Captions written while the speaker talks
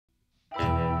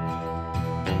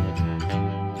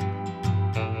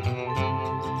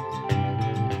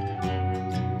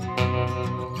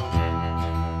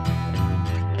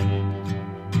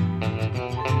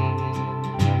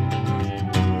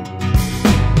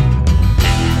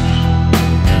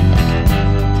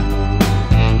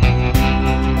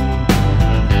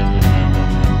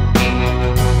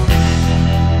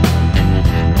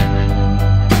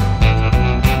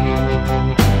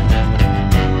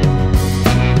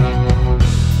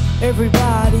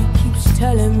Everybody keeps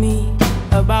telling me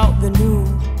about the new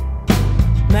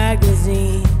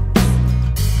magazine,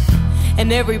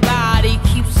 and everybody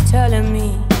keeps telling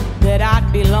me that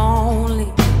I'd be lonely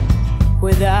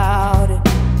without it.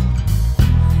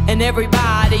 And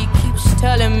everybody keeps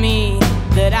telling me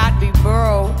that I'd be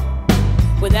broke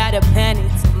without a penny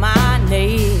to my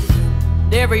name.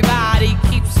 And everybody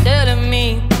keeps telling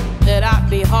me that I'd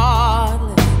be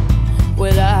heartless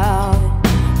without it.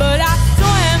 But I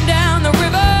swam down the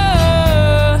river,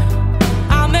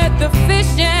 I met the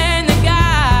fish and the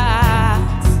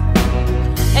guys,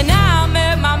 and now I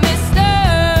met my mister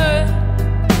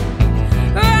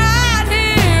right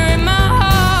here in my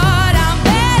heart. I'm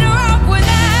better off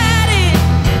without it,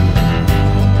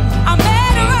 I'm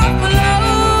better off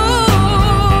alone,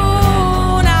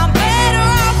 I'm better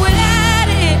off without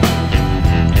it.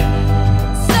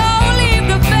 So leave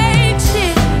the fake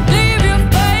shit, leave your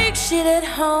fake shit at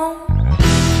home.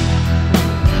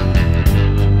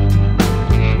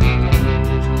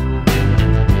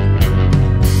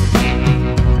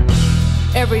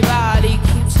 Everybody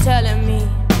keeps telling me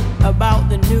about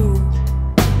the new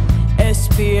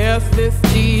SPF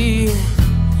 50.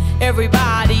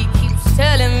 Everybody keeps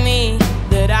telling me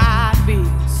that I'd be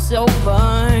so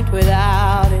burnt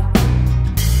without it.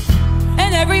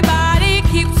 And everybody